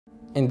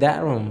In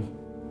that room,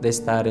 they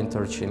started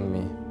torturing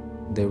me.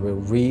 They were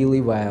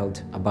really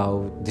wild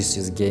about this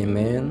is gay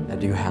man,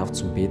 that you have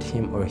to beat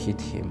him or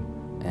hit him.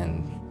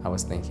 And I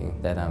was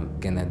thinking that I'm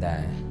gonna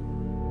die.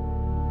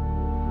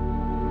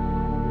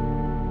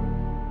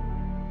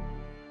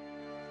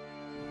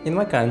 In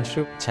my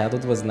country,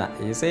 childhood was not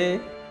easy.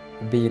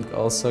 Being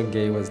also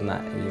gay was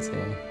not easy.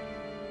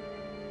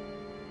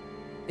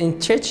 In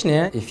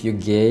Chechnya, if you're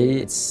gay,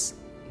 it's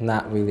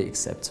not really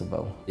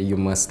acceptable. You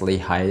mostly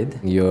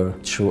hide your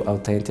true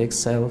authentic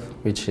self,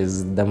 which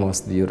is the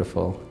most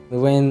beautiful.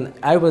 When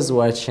I was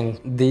watching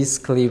these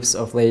clips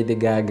of Lady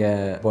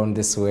Gaga, Born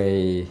This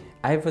Way,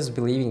 I was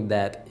believing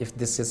that if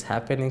this is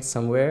happening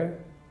somewhere,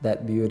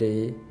 that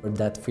beauty or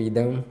that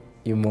freedom,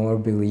 you more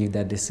believe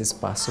that this is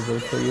possible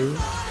for you.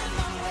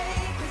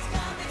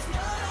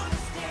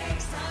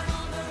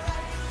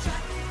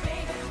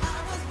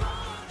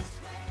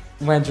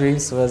 My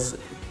dreams was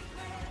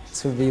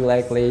to be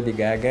like Lady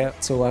Gaga,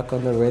 to walk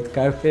on the red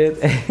carpet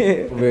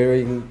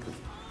wearing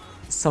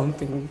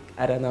something,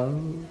 I don't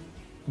know,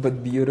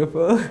 but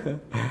beautiful.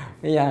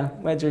 Yeah,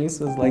 my dreams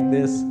was like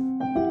this.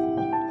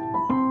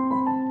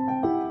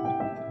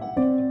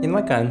 In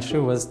my country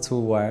was 2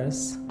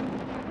 wars.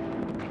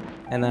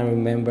 And I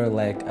remember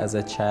like as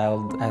a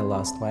child, I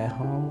lost my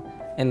home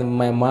and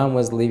my mom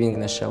was living in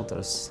the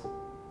shelters.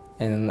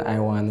 And I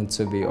wanted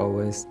to be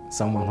always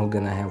someone who's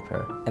gonna help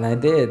her. And I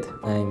did.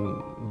 I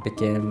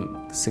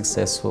became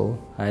successful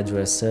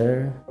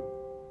hairdresser.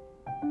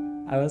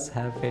 I was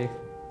happy.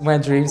 My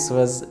dreams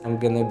was I'm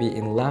gonna be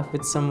in love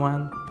with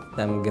someone.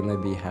 I'm gonna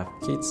have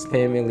kids,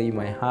 family,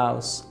 my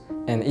house.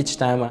 And each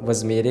time I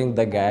was meeting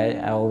the guy,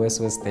 I always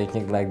was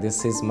thinking like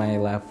this is my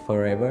love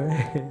forever.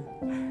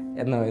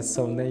 And no, it's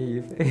so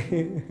naive.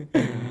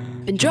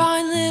 Been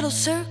drawing little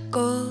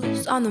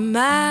circles on the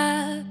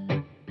map.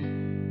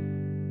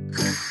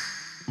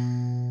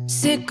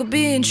 Sick of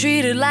being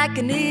treated like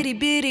an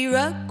itty-bitty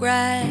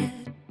rugrat.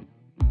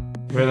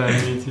 When I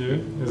meet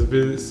you, it's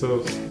been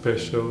so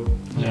special.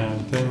 Yeah,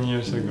 10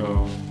 years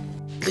ago.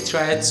 He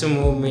tried to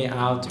move me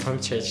out from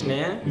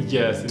Chechnya.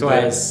 Yes,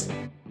 twice.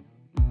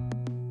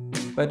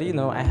 But you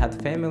know, I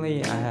had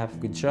family, I have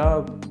good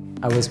job.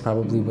 I was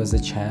a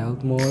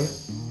child more,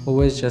 who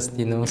was just,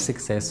 you know,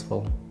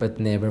 successful, but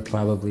never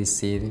probably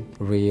seen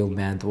real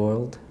mad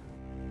world.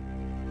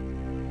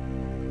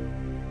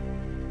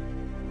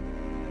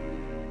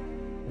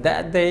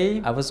 That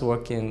day, I was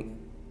working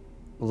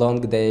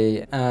long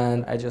day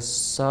and I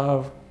just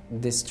saw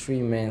these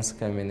 3 men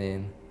coming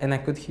in and I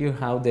could hear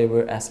how they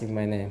were asking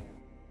my name.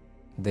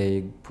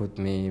 They put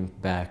me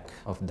back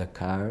of the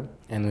car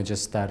and we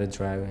just started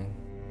driving.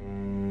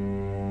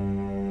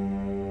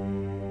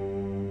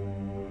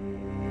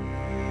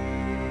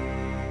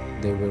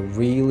 They were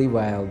really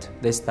wild.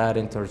 They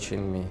started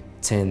torturing me.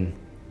 10,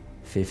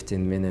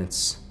 15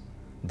 minutes,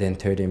 then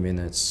 30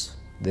 minutes,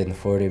 then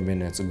 40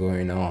 minutes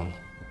going on.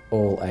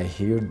 All I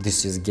hear,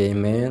 this is gay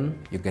man,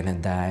 you're gonna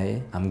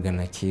die, I'm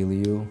gonna kill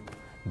you,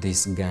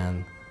 this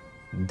gun,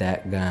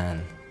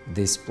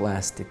 this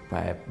plastic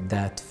pipe,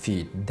 that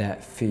feet.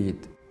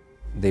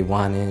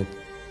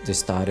 They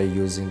started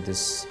using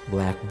this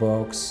black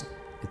box,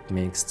 it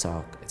makes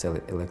talk, it's an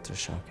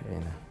electroshock, you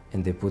know.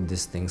 And they put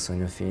these things on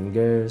your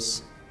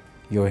fingers,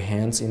 your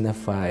hands in the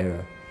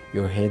fire,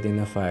 your head in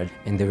the fire,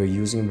 and they were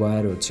using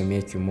water to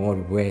make you more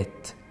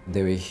wet.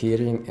 They were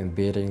hitting and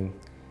beating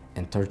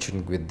and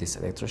torturing with this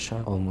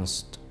electroshock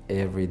almost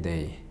every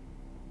day.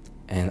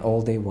 And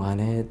all they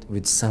wanted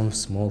with some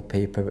small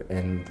paper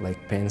and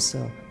like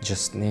pencil,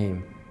 just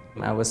name.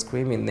 I was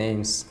screaming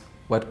names.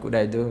 What could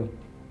I do?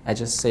 I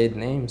just said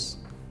names,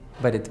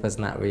 but it was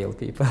not real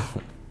people.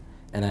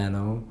 And I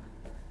know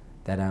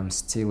that I'm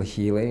still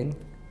healing,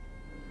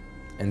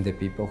 and the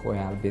people who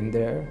have been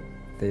there,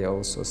 they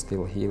also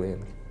still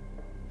healing.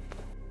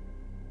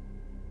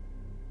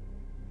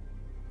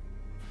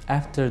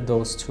 After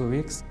those 2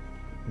 weeks,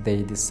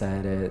 they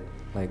decided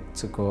like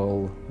to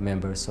call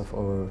members of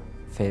our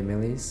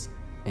families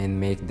and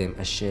make them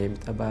ashamed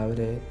about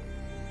it.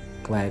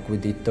 Like, we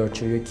did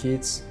torture your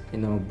kids, you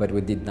know, but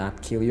we did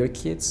not kill your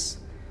kids.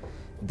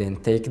 Then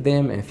take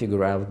them and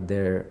figure out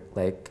their,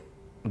 like,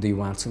 do you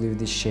want to live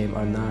this shame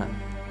or not?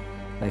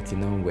 Like, you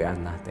know, we are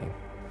nothing.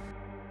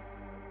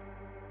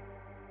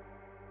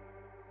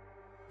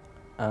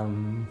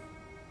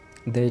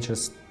 They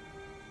just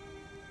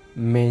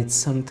made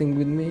something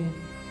with me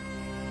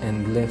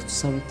and left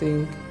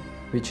something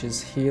which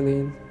is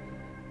healing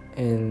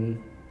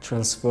and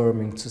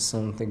transforming to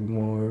something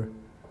more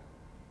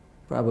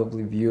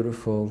probably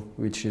beautiful,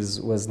 which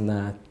was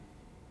not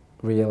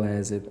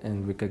realized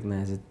and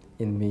recognized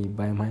in me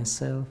by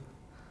myself.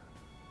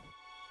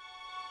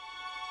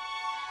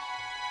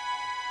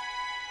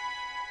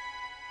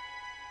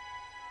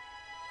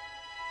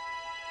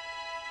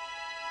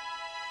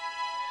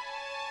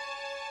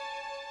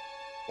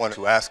 I wanted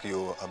to ask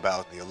you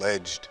about the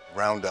alleged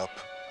roundup,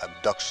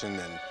 abduction,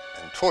 and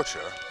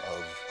torture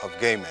of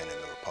gay men in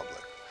the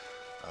Republic.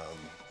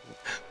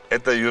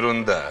 Это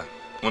ерунда.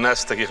 У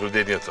нас таких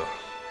людей нету.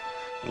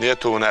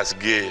 Нету у нас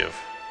геев.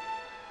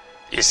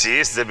 Если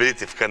есть,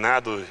 заберите в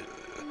Канаду,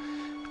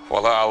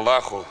 хвала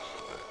Аллаху,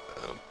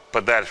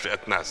 подальше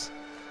от нас,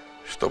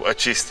 чтобы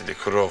очистили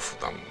кровь,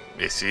 там,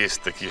 если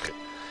есть таких,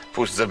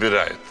 пусть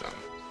забирают. Там.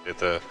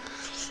 Это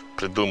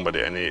придумали,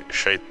 они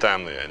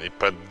шайтаны, они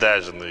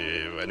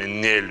поддажные, они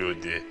не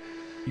люди.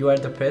 You are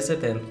the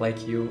president,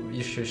 like you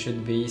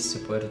should be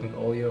supporting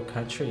all your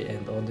country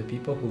and all the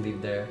people who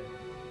live there.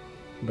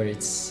 But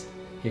it's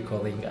you're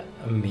calling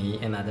me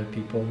and other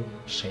people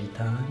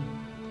shaitan.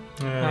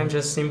 Yeah. I'm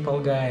just simple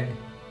guy,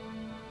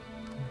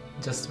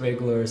 just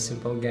regular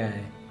simple guy,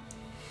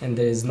 and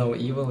there is no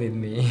evil in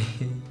me.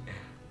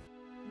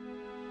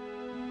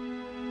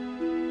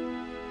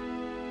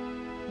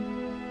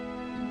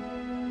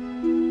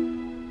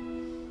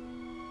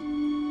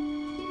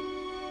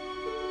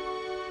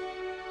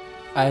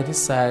 I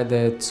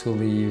decided to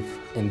live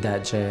in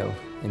that jail,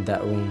 in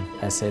that room.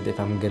 I said if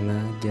I'm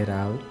gonna get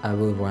out, I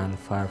will run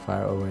far,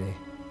 far away.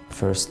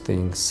 First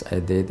things I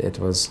did, it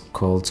was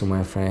call to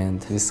my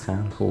friend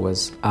Vishan, who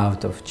was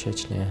out of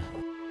Chechnya.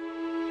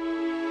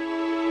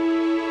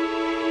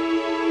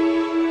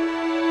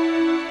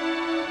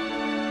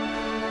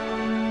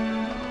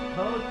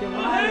 Oh,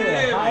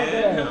 Kimahli. Hi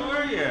there. How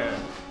are you?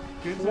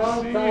 Good to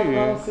Long see time you.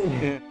 no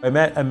see. I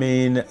met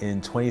Amin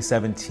in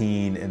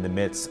 2017 in the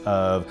midst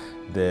of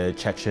the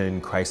Chechen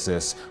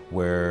crisis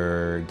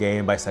where gay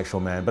and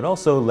bisexual men, but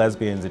also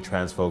lesbians and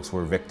trans folks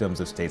were victims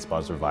of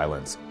state-sponsored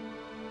violence.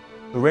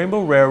 The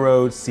Rainbow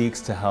Railroad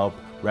seeks to help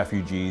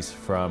refugees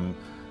from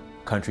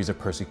countries of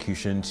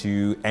persecution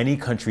to any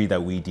country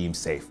that we deem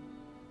safe.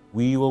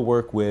 We will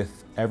work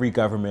with every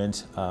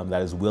government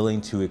that is willing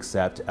to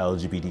accept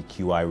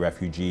LGBTQI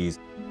refugees.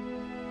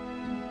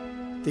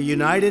 The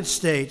United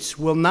States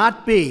will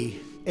not be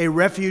a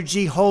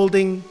refugee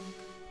holding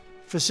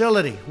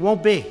facility,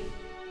 won't be.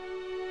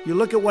 You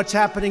look at what's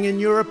happening in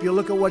Europe, you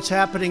look at what's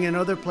happening in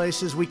other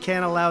places, we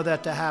can't allow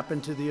that to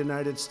happen to the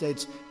United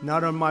States,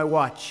 not on my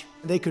watch.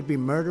 They could be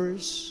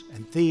murderers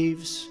and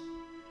thieves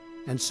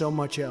and so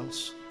much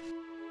else.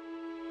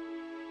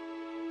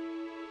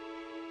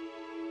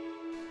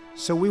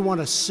 So we want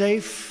a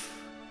safe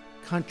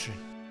country.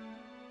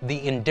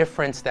 The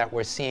indifference that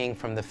we're seeing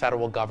from the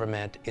federal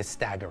government is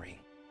staggering.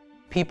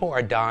 People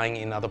are dying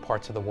in other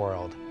parts of the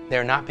world.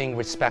 They're not being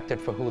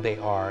respected for who they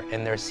are,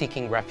 and they're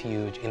seeking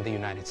refuge in the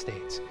United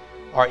States.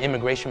 Our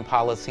immigration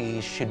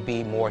policies should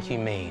be more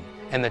humane,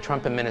 and the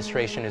Trump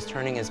administration is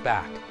turning its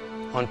back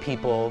on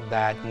people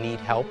that need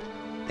help.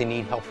 They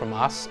need help from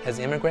us as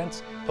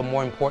immigrants, but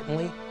more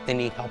importantly, they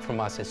need help from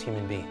us as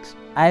human beings.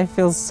 I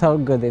feel so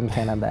good in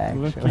Canada,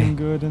 actually. Looking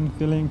good and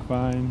feeling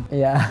fine.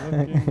 Yeah.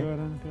 Looking good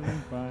and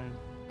feeling fine.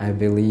 I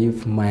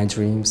believe my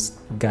dreams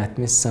got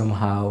me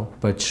somehow,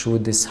 but through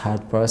this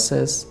hard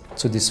process,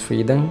 to this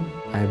freedom,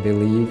 I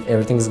believe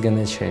everything's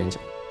gonna change.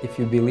 If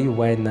you believe,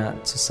 why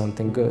not to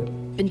something good?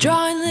 Been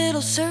drawing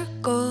little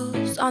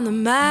circles on the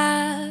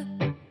map.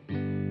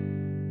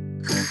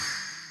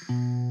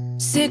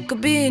 Sick of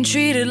being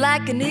treated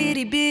like an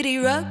itty-bitty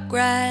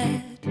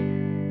rugrat.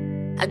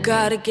 I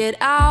gotta get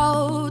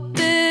out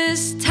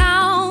this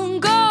town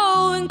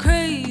going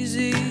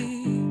crazy.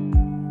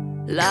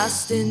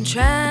 Lost in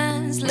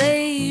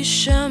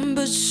translation,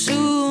 but soon